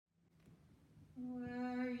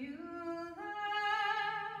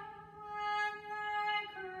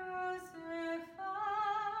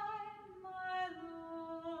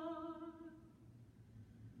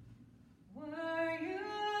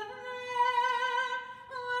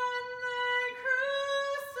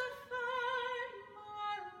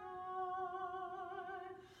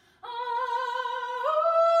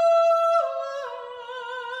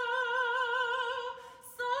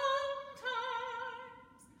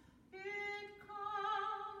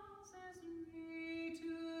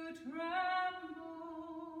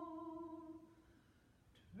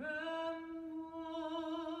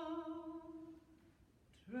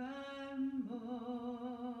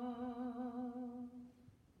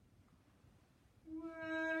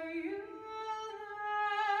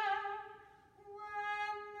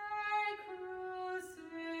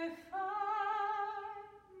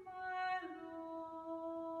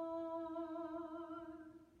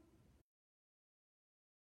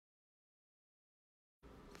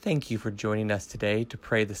Thank you for joining us today to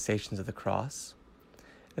pray the Stations of the Cross.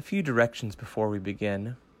 A few directions before we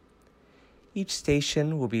begin. Each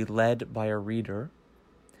station will be led by a reader,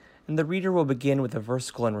 and the reader will begin with a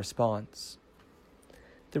versicle in response.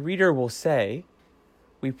 The reader will say,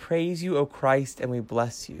 "We praise you, O Christ, and we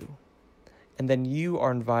bless you." And then you are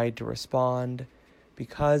invited to respond,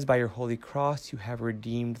 "Because by your holy cross you have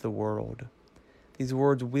redeemed the world." These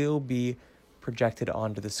words will be projected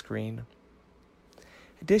onto the screen.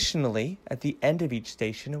 Additionally, at the end of each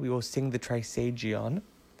station, we will sing the Trisagion.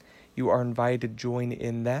 You are invited to join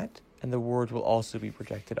in that, and the words will also be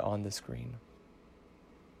projected on the screen.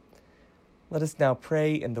 Let us now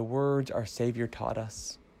pray in the words our Savior taught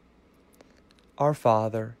us. Our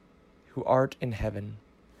Father, who art in heaven,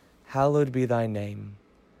 hallowed be thy name.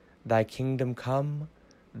 Thy kingdom come,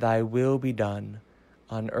 thy will be done,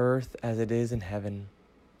 on earth as it is in heaven.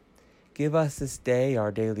 Give us this day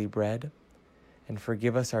our daily bread, and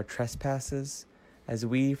forgive us our trespasses, as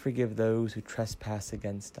we forgive those who trespass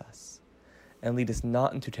against us. And lead us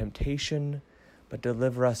not into temptation, but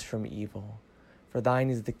deliver us from evil. For thine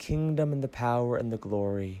is the kingdom and the power and the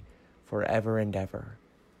glory, forever and ever.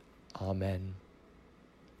 Amen.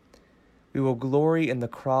 We will glory in the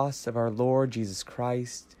cross of our Lord Jesus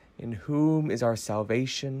Christ, in whom is our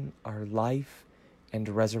salvation, our life, and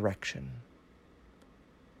resurrection.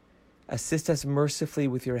 Assist us mercifully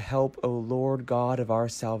with your help, O Lord God of our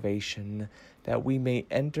salvation, that we may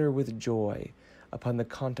enter with joy upon the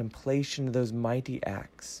contemplation of those mighty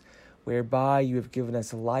acts, whereby you have given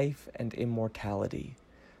us life and immortality.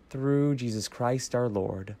 Through Jesus Christ our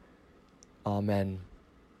Lord. Amen.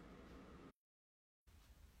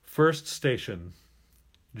 First station.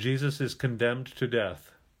 Jesus is condemned to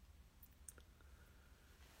death.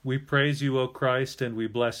 We praise you, O Christ, and we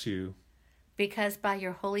bless you. Because by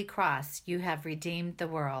your holy cross you have redeemed the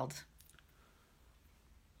world.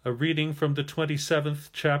 A reading from the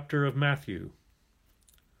 27th chapter of Matthew.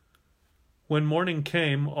 When morning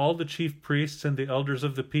came, all the chief priests and the elders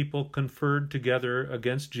of the people conferred together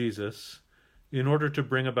against Jesus in order to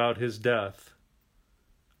bring about his death.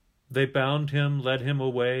 They bound him, led him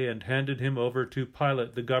away, and handed him over to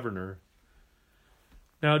Pilate the governor.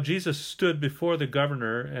 Now Jesus stood before the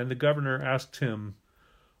governor, and the governor asked him,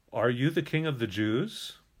 "Are you the king of the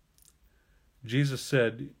Jews?" Jesus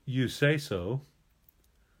said, "You say so."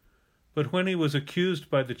 But when he was accused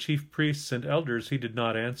by the chief priests and elders, he did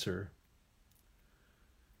not answer.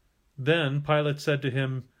 Then Pilate said to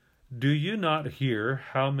him, "Do you not hear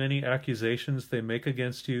how many accusations they make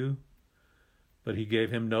against you?" But he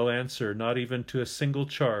gave him no answer, not even to a single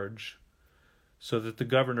charge, so that the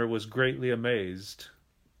governor was greatly amazed.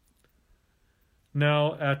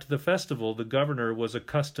 Now at the festival the governor was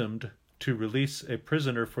accustomed to release a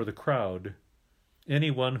prisoner for the crowd,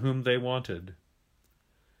 anyone whom they wanted.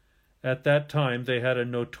 At that time they had a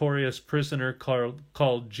notorious prisoner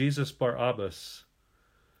called Jesus Barabbas.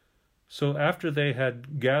 So after they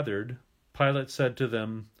had gathered, Pilate said to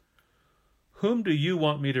them, "Whom do you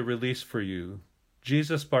want me to release for you,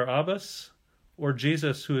 Jesus Barabbas, or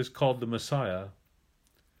Jesus who is called the Messiah?"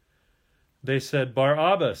 They said,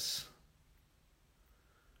 "Barabbas."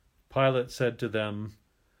 Pilate said to them,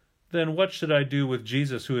 "Then what should I do with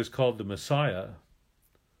Jesus who is called the Messiah?"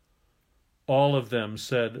 All of them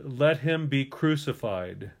said, "Let him be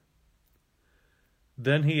crucified."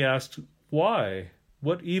 Then he asked, "Why?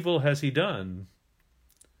 What evil has he done?"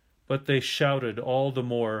 But they shouted all the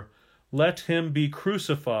more, "Let him be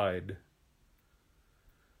crucified."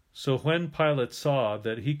 So when Pilate saw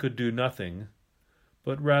that he could do nothing,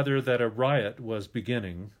 but rather that a riot was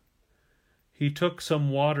beginning, he took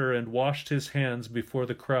some water and washed his hands before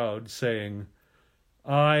the crowd, saying,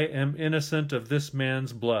 "I am innocent of this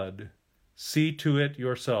man's blood. See to it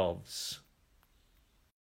yourselves."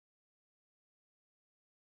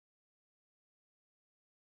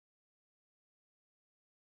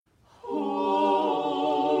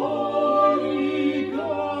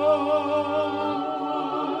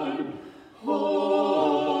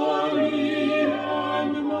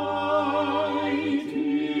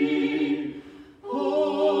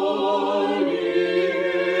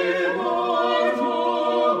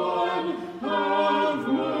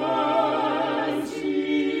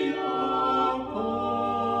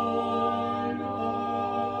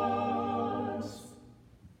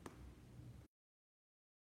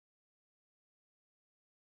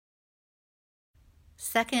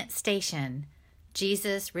 Second station.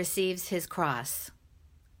 Jesus receives his cross.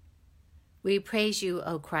 We praise you,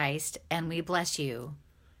 O Christ, and we bless you.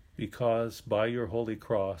 Because by your holy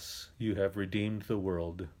cross you have redeemed the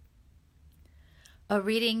world. A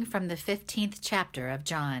reading from the 15th chapter of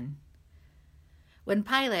John. When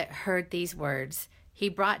Pilate heard these words, he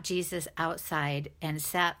brought Jesus outside and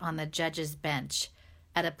sat on the judge's bench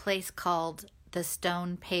at a place called the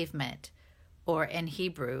Stone Pavement, or in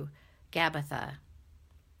Hebrew, Gabbatha.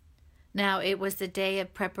 Now it was the day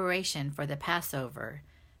of preparation for the Passover,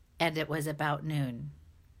 and it was about noon.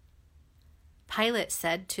 Pilate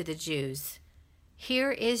said to the Jews,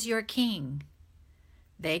 "Here is your king."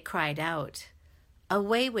 They cried out,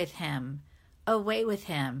 "Away with him! Away with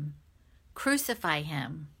him! Crucify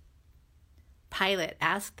him!" Pilate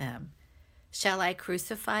asked them, "Shall I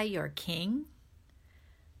crucify your king?"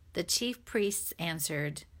 The chief priests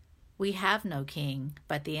answered, "We have no king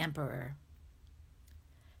but the emperor."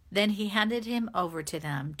 Then he handed him over to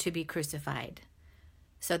them to be crucified.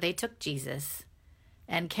 So they took Jesus,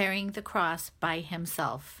 and carrying the cross by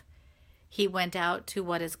himself, he went out to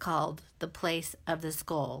what is called the place of the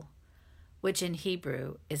skull, which in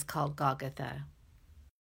Hebrew is called Golgotha.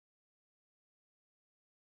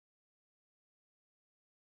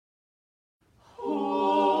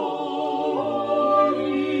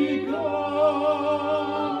 Holy God,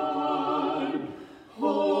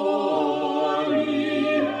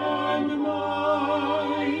 holy and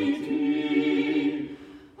mighty,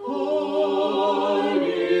 holy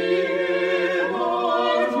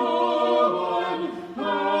immortal one,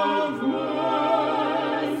 have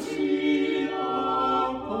mercy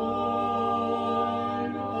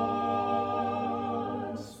upon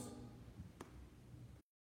us.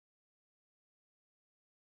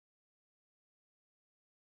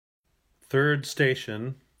 Third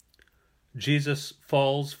station, Jesus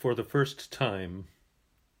falls for the first time.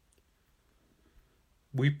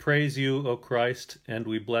 We praise you, O Christ, and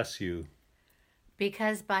we bless you.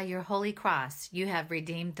 Because by your holy cross you have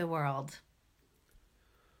redeemed the world.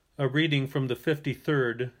 A reading from the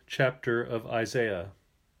 53rd chapter of Isaiah.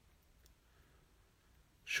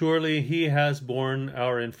 Surely he has borne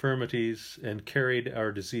our infirmities and carried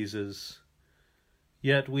our diseases.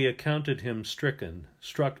 Yet we accounted him stricken,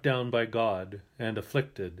 struck down by God, and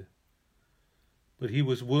afflicted. But he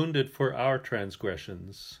was wounded for our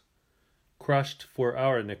transgressions, crushed for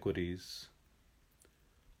our iniquities.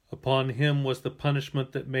 Upon him was the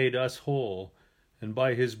punishment that made us whole, and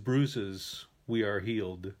by his bruises we are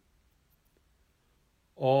healed.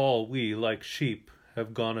 All we, like sheep,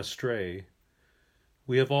 have gone astray.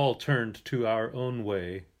 We have all turned to our own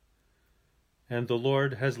way, and the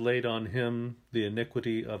Lord has laid on him the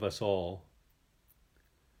iniquity of us all.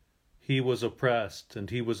 He was oppressed and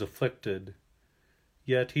he was afflicted,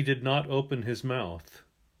 yet he did not open his mouth.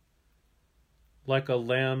 Like a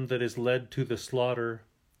lamb that is led to the slaughter,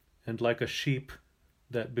 and like a sheep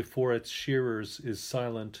that before its shearers is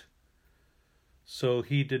silent, so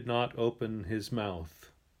he did not open his mouth.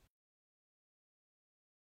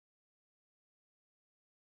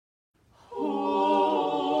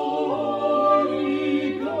 Holy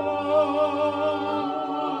God,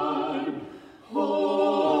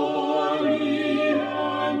 holy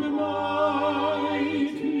and mighty,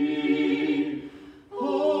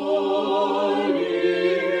 holy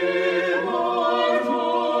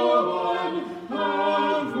immortal one,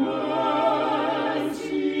 have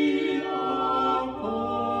mercy upon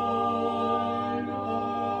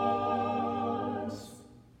us.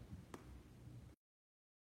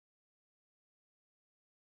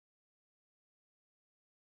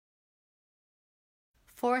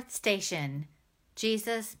 Fourth station,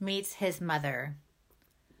 Jesus meets his mother.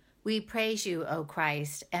 We praise you, O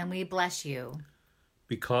Christ, and we bless you.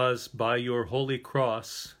 Because by your holy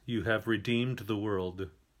cross you have redeemed the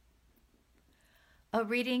world. A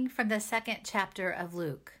reading from the 2nd chapter of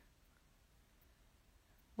Luke.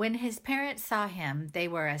 When his parents saw him, they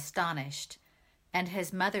were astonished, and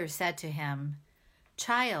his mother said to him,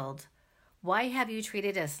 "Child, why have you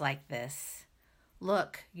treated us like this?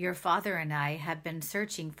 Look, your father and I have been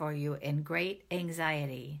searching for you in great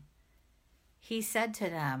anxiety." He said to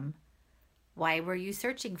them, "Why were you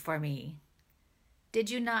searching for me?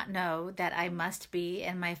 Did you not know that I must be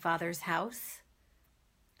in my Father's house?"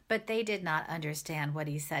 But they did not understand what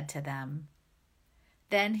he said to them.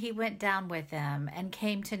 Then he went down with them and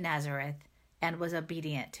came to Nazareth and was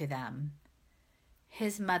obedient to them.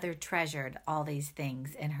 His mother treasured all these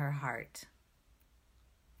things in her heart.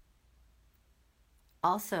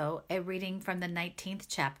 Also, a reading from the 19th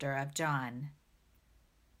chapter of John.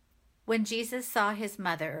 When Jesus saw his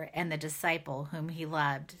mother and the disciple whom he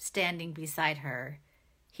loved standing beside her,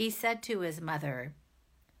 he said to his mother,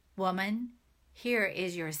 "Woman, here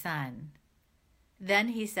is your son." Then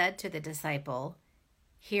he said to the disciple,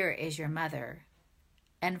 "Here is your mother."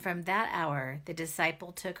 And from that hour the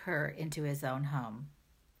disciple took her into his own home.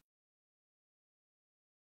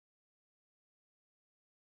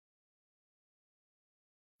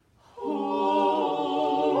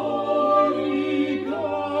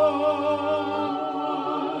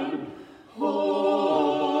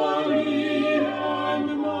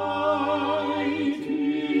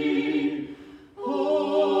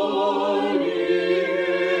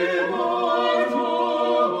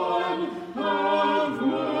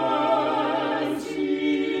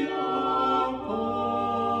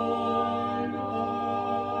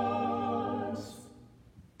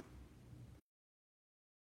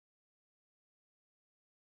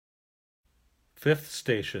 Fifth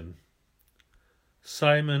station.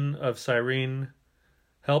 Simon of Cyrene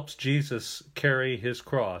helps Jesus carry his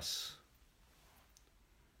cross.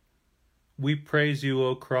 We praise you,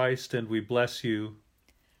 O Christ, and we bless you,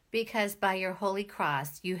 because by your holy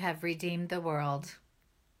cross you have redeemed the world.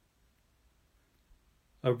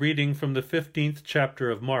 A reading from the 15th chapter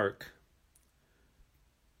of Mark.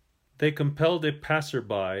 They compelled a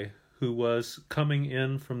passerby who was coming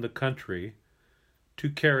in from the country to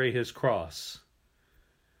carry his cross.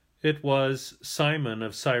 It was Simon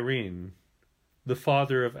of Cyrene, the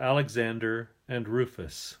father of Alexander and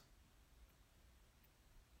Rufus.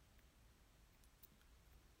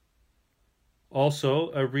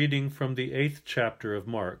 Also, a reading from the 8th chapter of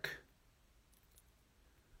Mark.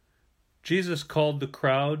 Jesus called the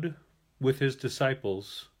crowd with his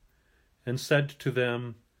disciples and said to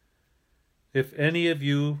them, "If any of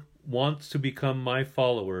you wants to become my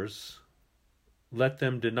followers, let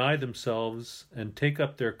them deny themselves and take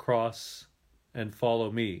up their cross and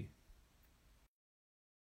follow me."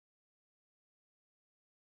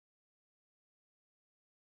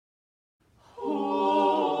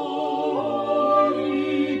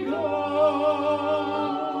 Holy God,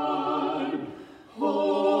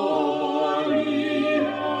 holy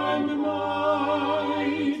and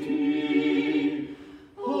mighty,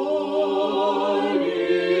 holy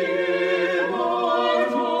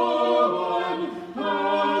immortal One,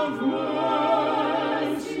 have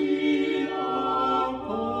mercy upon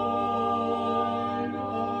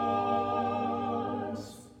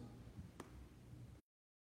us.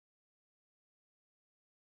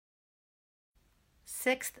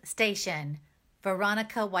 Sixth station.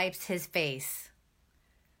 Veronica wipes his face.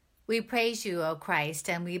 We praise you, O Christ,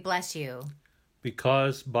 and we bless you,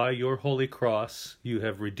 Because by your holy cross you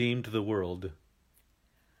have redeemed the world.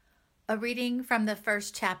 A reading from the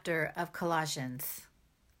first chapter of Colossians.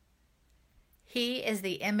 He is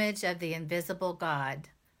the image of the invisible God,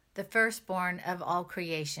 the firstborn of all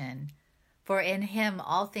creation. For in him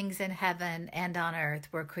all things in heaven and on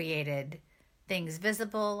earth were created, things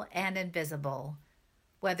visible and invisible,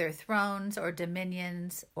 whether thrones or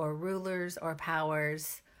dominions or rulers or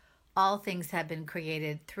powers, all things have been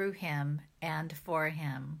created through him and for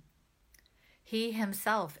him. He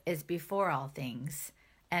himself is before all things,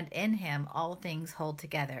 and in him all things hold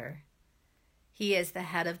together. He is the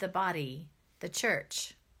head of the body, the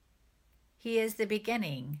church. He is the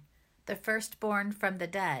beginning, the firstborn from the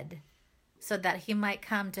dead, so that he might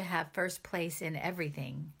come to have first place in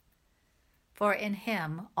everything. For in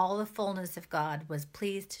him all the fullness of God was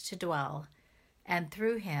pleased to dwell, and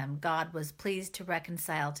through him God was pleased to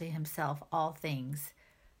reconcile to himself all things,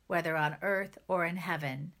 whether on earth or in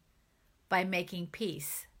heaven, by making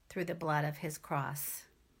peace through the blood of his cross.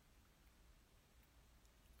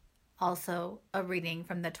 Also, a reading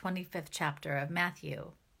from the 25th chapter of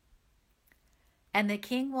Matthew. And the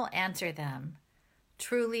king will answer them,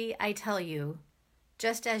 "Truly I tell you,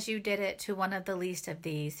 just as you did it to one of the least of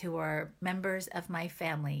these who are members of my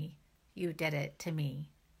family, you did it to me."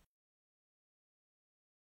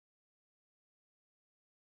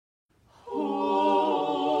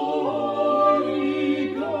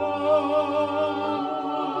 Holy God,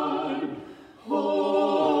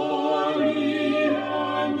 holy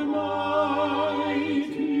and mighty,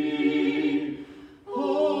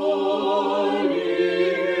 holy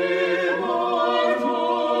immortal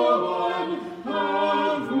One,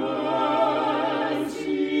 have mercy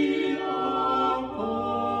upon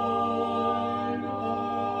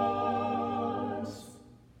us.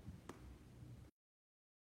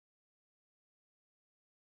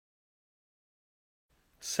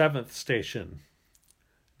 Seventh station.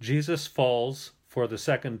 Jesus falls for the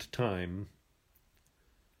second time.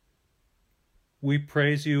 We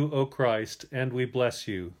praise you, O Christ, and we bless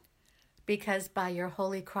you, Because by your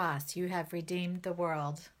holy cross you have redeemed the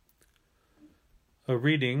world. A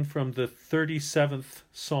reading from the 37th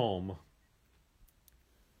Psalm.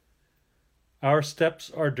 Our steps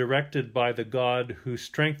are directed by the God who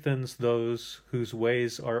strengthens those whose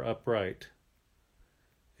ways are upright.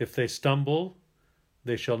 If they stumble,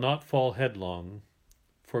 they shall not fall headlong,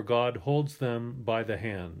 for God holds them by the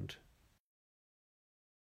hand.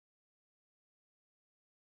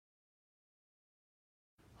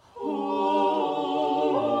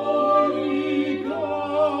 Holy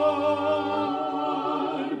God,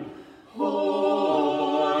 holy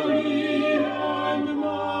and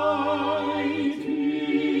mighty,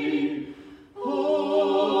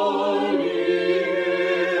 holy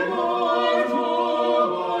immortal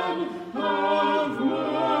One, have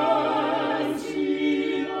mercy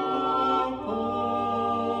upon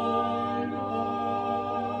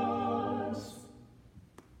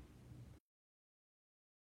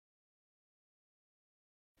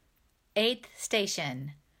Eighth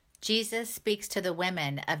station. Jesus speaks to the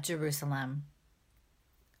women of Jerusalem.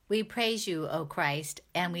 We praise you, O Christ,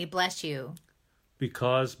 and we bless you,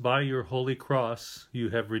 because by your holy cross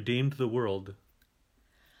you have redeemed the world.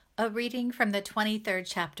 A reading from the 23rd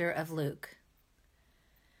chapter of Luke.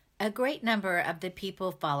 A great number of the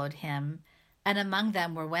people followed him, and among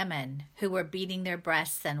them were women who were beating their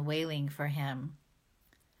breasts and wailing for him.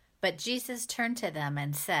 But Jesus turned to them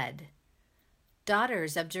and said,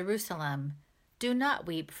 Daughters of Jerusalem, do not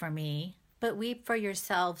weep for me, but weep for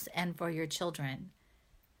yourselves and for your children.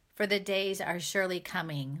 For the days are surely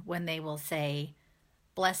coming when they will say,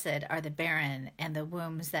 Blessed are the barren and the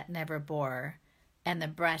wombs that never bore, and the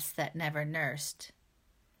breasts that never nursed.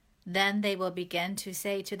 Then they will begin to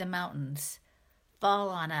say to the mountains, Fall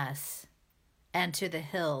on us, and to the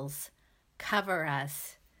hills, Cover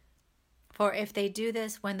us. For if they do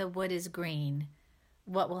this when the wood is green,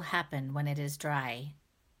 what will happen when it is dry?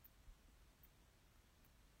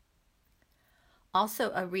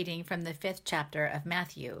 Also a reading from the 5th chapter of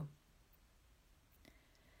Matthew.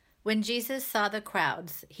 When Jesus saw the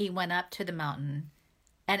crowds, he went up to the mountain,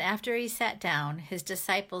 and after he sat down, his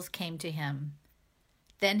disciples came to him.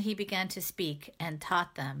 Then he began to speak and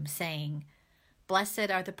taught them, saying, Blessed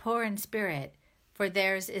are the poor in spirit, for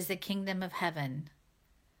theirs is the kingdom of heaven.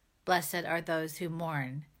 Blessed are those who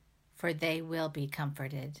mourn, for they will be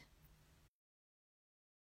comforted.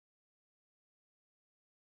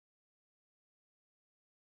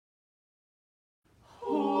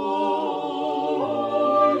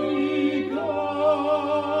 Holy God,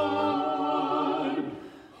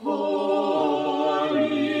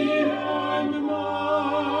 holy and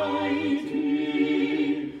mighty,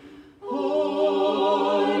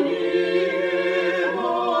 holy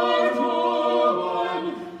immortal one,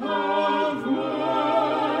 have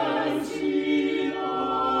mercy upon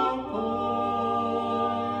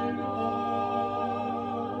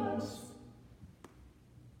us.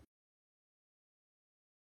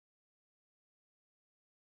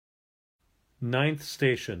 Ninth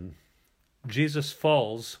station. Jesus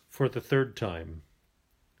falls for the third time.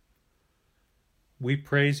 We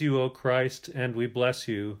praise you, O Christ, and we bless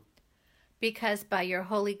you, Because by your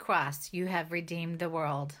holy cross you have redeemed the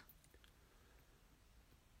world.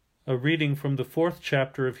 A reading from the 4th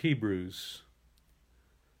chapter of Hebrews.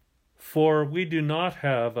 For we do not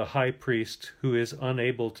have a high priest who is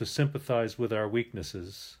unable to sympathize with our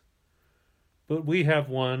weaknesses, but we have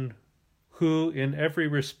one who in every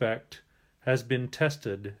respect has been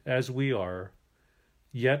tested as we are,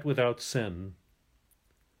 yet without sin.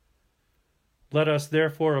 Let us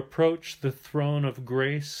therefore approach the throne of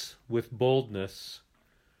grace with boldness,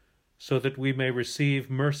 so that we may receive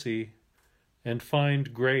mercy and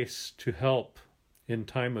find grace to help in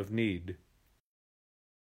time of need.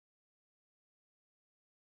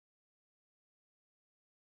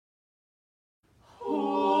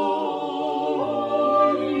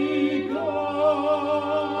 Holy God,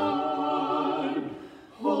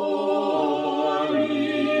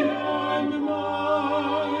 holy and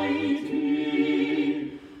mighty,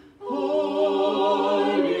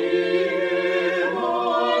 holy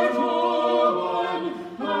immortal one,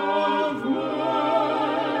 have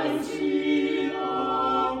mercy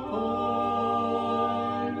upon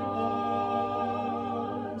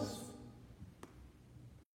us.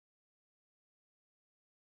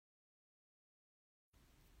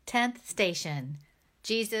 Tenth station.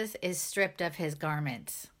 Jesus is stripped of his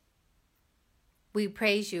garments. We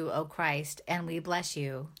praise you, O Christ, and we bless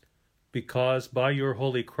you, Because by your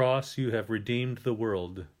holy cross you have redeemed the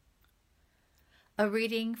world. A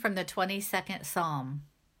reading from the 22nd Psalm.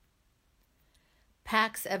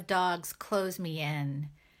 Packs of dogs close me in,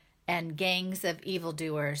 and gangs of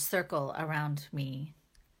evildoers circle around me.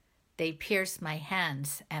 They pierce my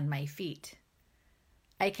hands and my feet.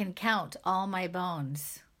 I can count all my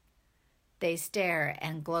bones. They stare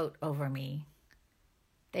and gloat over me.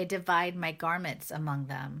 They divide my garments among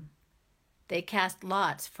them. They cast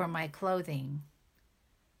lots for my clothing.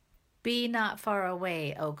 Be not far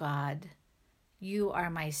away, O God. You are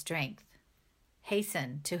my strength.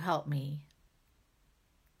 Hasten to help me.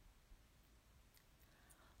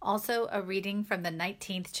 Also a reading from the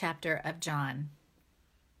 19th chapter of John.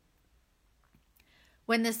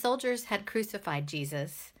 When the soldiers had crucified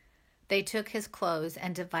Jesus, they took his clothes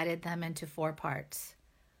and divided them into 4 parts,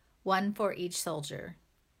 one for each soldier.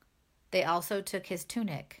 They also took his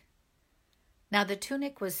tunic. Now the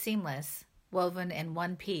tunic was seamless, woven in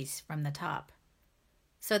one piece from the top.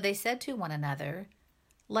 So they said to one another,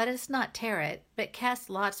 Let us not tear it, but cast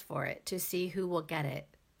lots for it to see who will get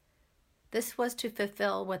it. This was to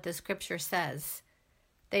fulfill what the scripture says,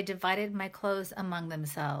 They divided my clothes among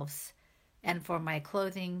themselves, and for my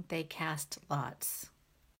clothing they cast lots.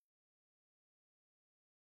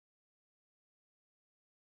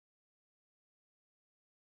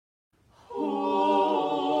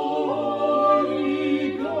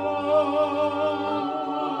 Holy God,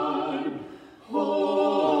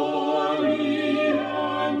 holy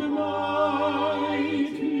and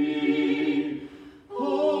mighty,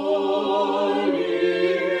 holy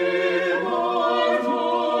immortal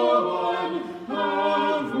one,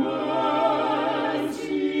 have mercy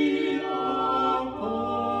upon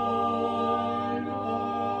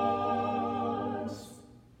us.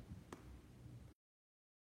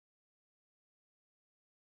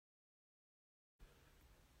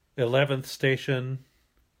 11th station,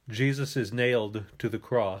 Jesus is nailed to the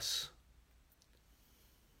cross.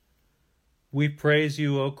 We praise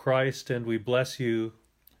you, O Christ, and we bless you,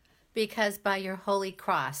 Because by your holy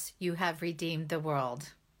cross you have redeemed the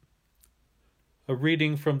world. a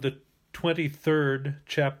reading from the 23rd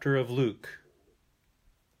chapter of Luke.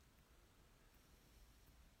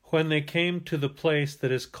 When they came to the place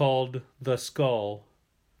that is called the Skull,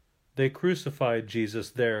 they crucified Jesus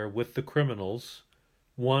there with the criminals,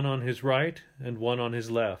 one on his right and one on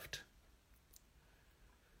his left.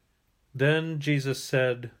 Then Jesus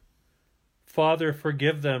said, "Father,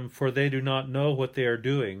 forgive them, for they do not know what they are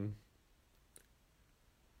doing."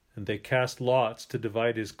 And they cast lots to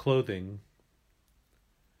divide his clothing.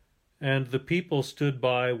 And the people stood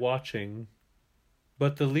by watching,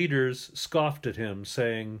 but the leaders scoffed at him,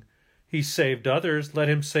 saying, "He saved others, let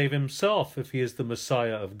him save himself if he is the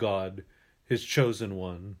Messiah of God, his chosen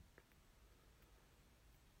one."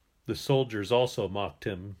 The soldiers also mocked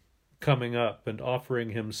him, coming up and offering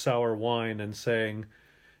him sour wine and saying,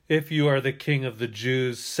 "If you are the king of the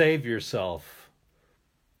Jews, save yourself."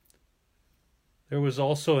 There was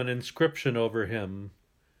also an inscription over him,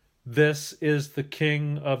 "This is the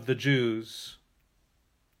King of the Jews."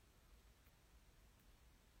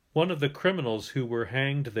 One of the criminals who were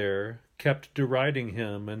hanged there kept deriding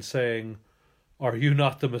him and saying, "Are you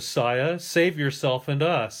not the Messiah? Save yourself and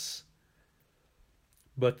us."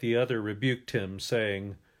 But the other rebuked him,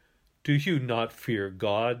 saying, "Do you not fear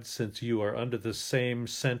God, since you are under the same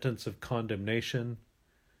sentence of condemnation?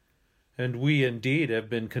 And we indeed have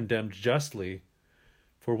been condemned justly,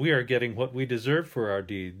 for we are getting what we deserve for our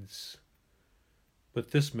deeds.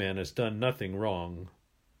 But this man has done nothing wrong."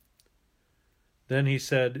 Then he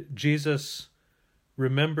said, "Jesus,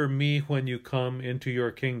 remember me when you come into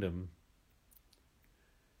your kingdom."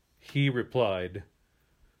 He replied,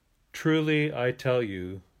 "Truly I tell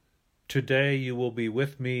you, today you will be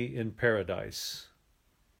with me in paradise."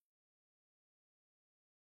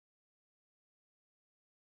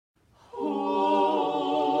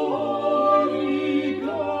 Holy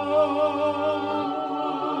God,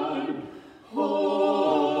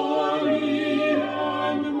 holy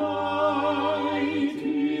and mighty,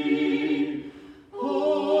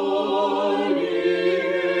 holy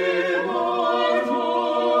immortal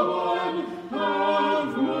one,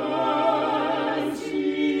 have mercy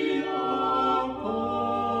upon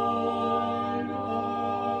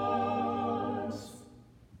us.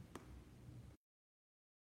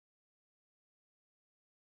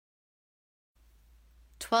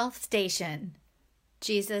 12th station,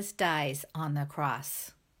 Jesus dies on the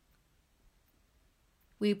cross.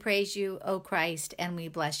 We praise you, O Christ, and we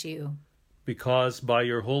bless you. Because by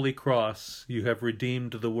your holy cross you have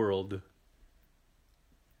redeemed the world.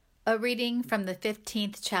 A reading from the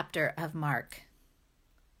 15th chapter of Mark.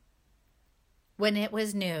 When it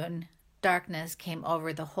was noon, darkness came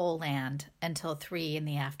over the whole land until 3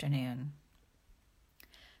 p.m.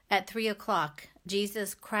 At 3 o'clock,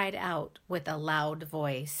 Jesus cried out with a loud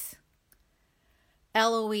voice,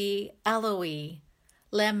 "Eloi, Eloi,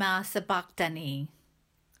 lema sabachthani,"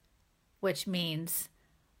 which means,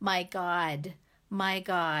 my God,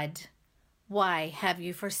 why have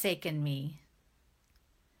you forsaken me?"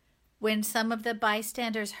 When some of the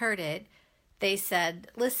bystanders heard it, they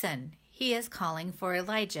said, "Listen, he is calling for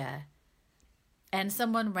Elijah." And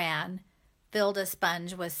someone ran, filled a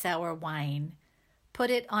sponge with sour wine, put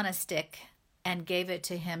it on a stick, and gave it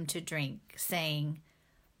to him to drink, saying,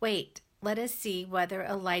 "Wait, let us see whether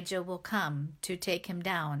Elijah will come to take him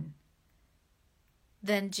down."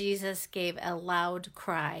 Then Jesus gave a loud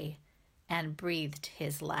cry and breathed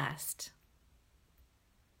his last.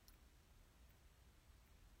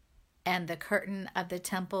 And the curtain of the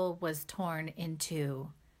temple was torn in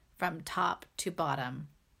two, from top to bottom.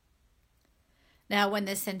 Now when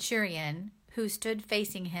the centurion, who stood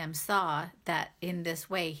facing him, saw that in this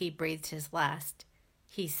way he breathed his last,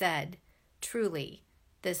 he said, "Truly,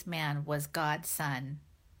 this man was God's son."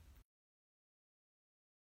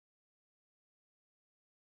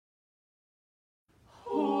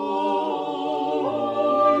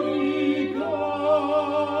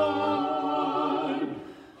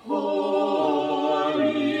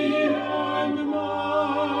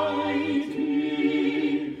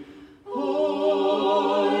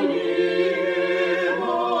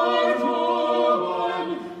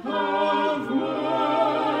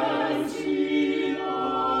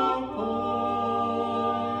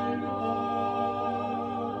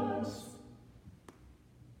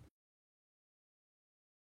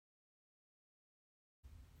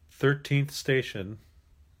 13th station.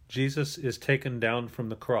 Jesus is taken down from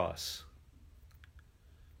the cross.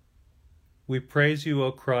 We praise you,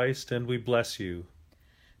 O Christ, and we bless you,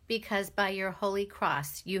 because by your holy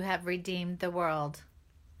cross you have redeemed the world.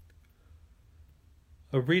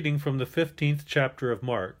 A reading from the 15th chapter of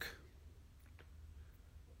Mark.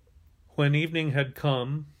 When evening had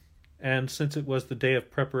come, and since it was the day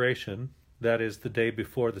of preparation, that is, the day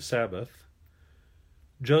before the Sabbath,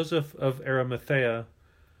 Joseph of Arimathea,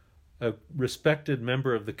 a respected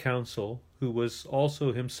member of the council, who was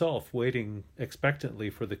also himself waiting expectantly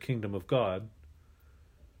for the kingdom of God,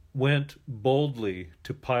 went boldly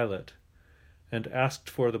to Pilate and asked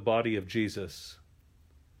for the body of Jesus.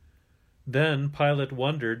 Then Pilate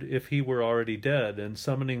wondered if he were already dead, and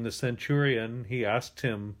summoning the centurion, he asked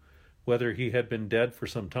him whether he had been dead for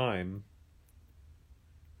some time.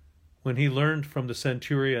 When he learned from the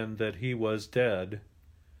centurion that he was dead,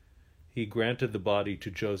 he granted the body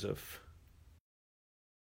to Joseph.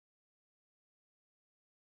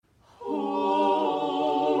 Holy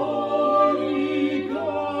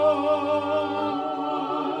God,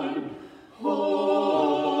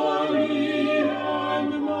 holy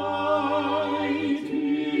and mighty,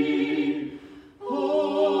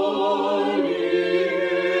 holy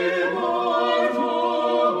immortal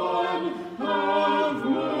one, have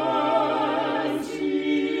mercy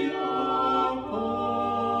upon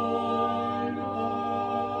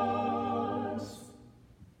us.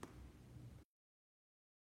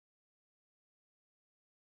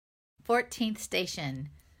 14th station.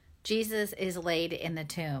 Jesus is laid in the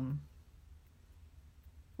tomb.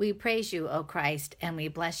 We praise you, O Christ, and we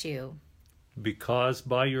bless you, Because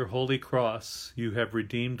by your holy cross you have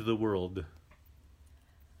redeemed the world.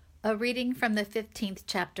 A reading from the 15th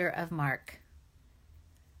chapter of Mark.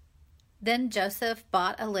 Then Joseph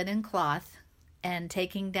bought a linen cloth, and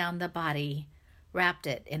taking down the body, wrapped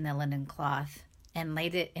it in the linen cloth, and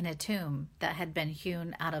laid it in a tomb that had been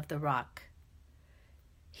hewn out of the rock.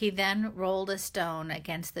 He then rolled a stone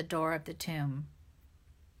against the door of the tomb.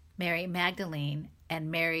 Mary Magdalene and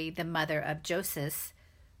Mary, the mother of Joseph,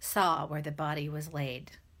 saw where the body was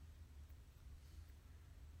laid.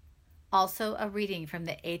 Also a reading from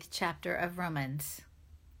the 8th chapter of Romans.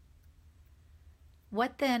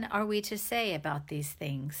 What then are we to say about these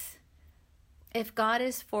things? If God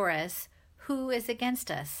is for us, who is against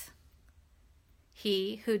us?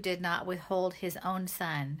 He who did not withhold his own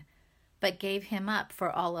Son, but gave him up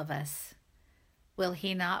for all of us, will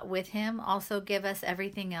he not with him also give us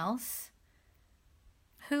everything else?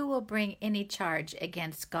 Who will bring any charge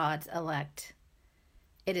against God's elect?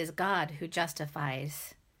 It is God who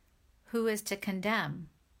justifies. Who is to condemn?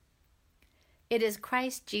 It is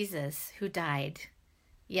Christ Jesus who died,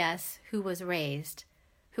 yes, who was raised,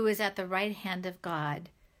 who is at the right hand of God,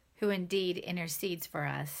 who indeed intercedes for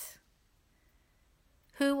us.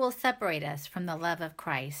 Who will separate us from the love of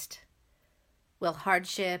Christ? Will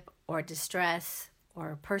hardship or distress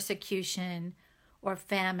or persecution or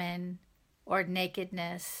famine or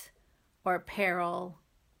nakedness or peril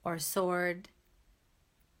or sword?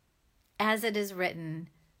 As it is written,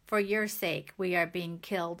 for your sake we are being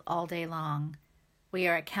killed all day long. We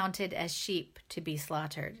are accounted as sheep to be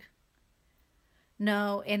slaughtered.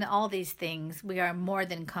 No, in all these things we are more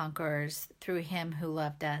than conquerors through him who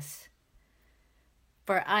loved us.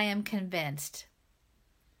 For I am convinced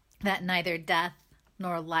that neither death,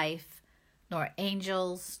 nor life, nor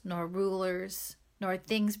angels, nor rulers, nor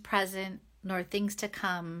things present, nor things to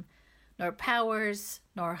come, nor powers,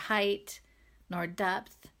 nor height, nor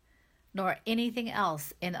depth, nor anything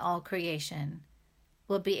else in all creation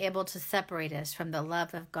will be able to separate us from the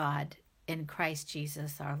love of God in Christ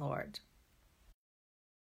Jesus our Lord.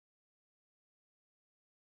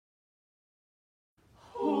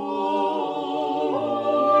 Holy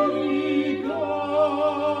God,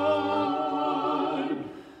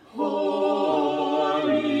 holy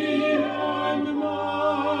and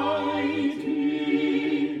mighty,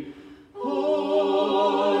 holy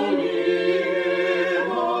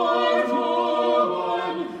immortal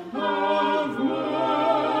one, have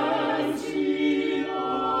mercy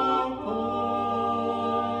upon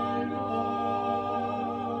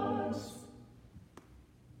us.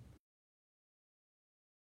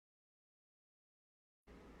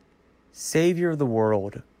 Savior of the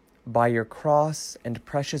world, by your cross and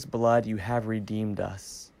precious blood you have redeemed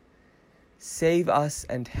us. Save us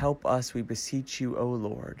and help us, we beseech you, O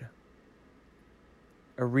Lord.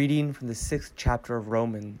 A reading from the 6th chapter of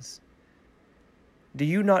Romans. Do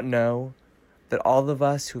you not know that all of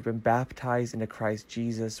us who have been baptized into Christ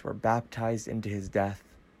Jesus were baptized into his death?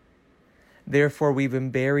 Therefore we've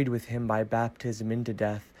been buried with him by baptism into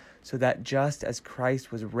death, so that just as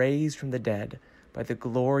Christ was raised from the dead by the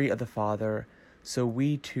glory of the Father, so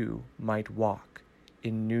we too might walk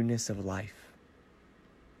in newness of life.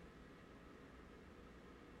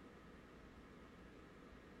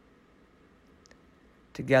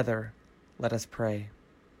 Together, let us pray.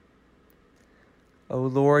 O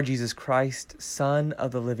Lord Jesus Christ, Son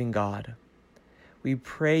of the living God, we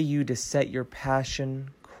pray you to set your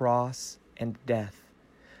passion, cross, and death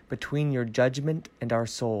between your judgment and our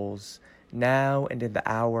souls, now and in the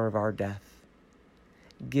hour of our death.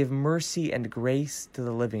 Give mercy and grace to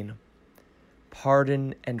the living,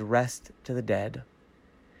 pardon and rest to the dead.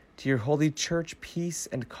 To your holy church, peace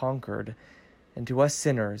and concord, and to us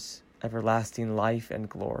sinners, everlasting life and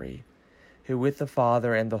glory, who with the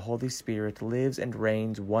Father and the Holy Spirit lives and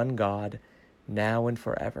reigns one God, now and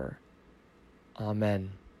forever.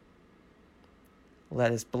 Amen.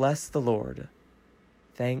 Let us bless the Lord.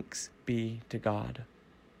 Thanks be to God.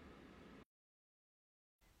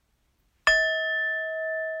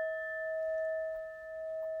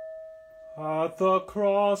 At the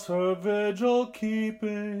cross her vigil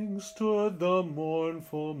keeping, stood the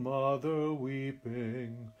mournful mother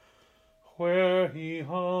weeping, where he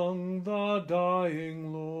hung the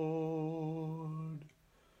dying Lord.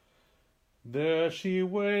 There she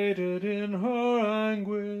waited in her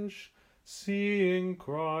anguish, seeing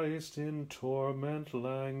Christ in torment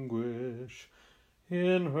languish,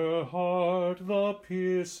 in her heart the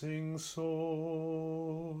piercing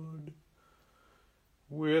sword.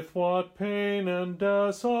 With what pain and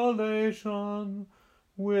desolation,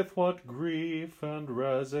 with what grief and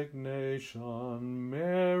resignation,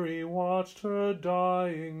 Mary watched her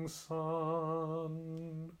dying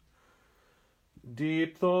Son.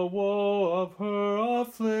 Deep the woe of her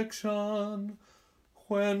affliction,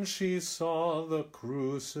 when she saw the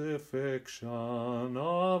crucifixion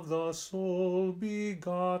of the sole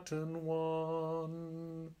begotten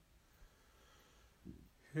One.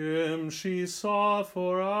 Him she saw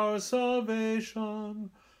for our salvation,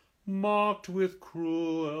 mocked with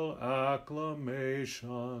cruel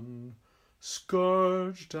acclamation,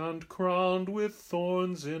 scourged and crowned with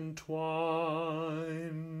thorns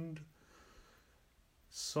entwined.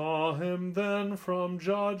 Saw him then from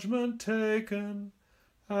judgment taken,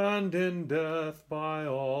 and in death by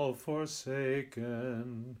all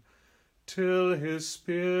forsaken, till his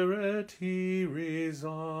spirit he resigned.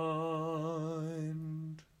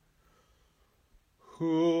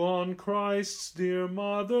 Who on Christ's dear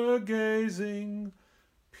mother gazing,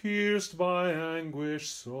 pierced by anguish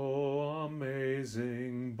so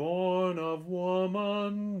amazing, born of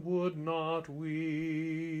woman, would not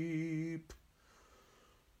weep.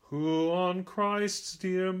 Who on Christ's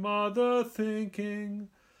dear mother thinking,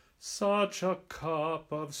 such a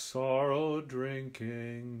cup of sorrow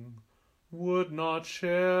drinking, would not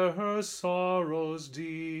share her sorrows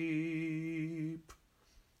deep.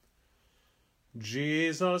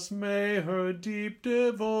 Jesus, may her deep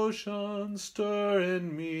devotion stir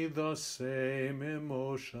in me the same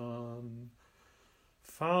emotion.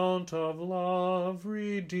 Fount of love,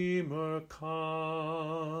 Redeemer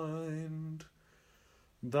kind,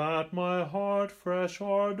 that my heart fresh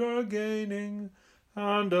ardor gaining,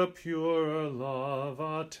 and a purer love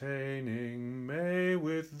attaining, may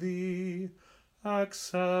with thee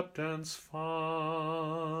acceptance find.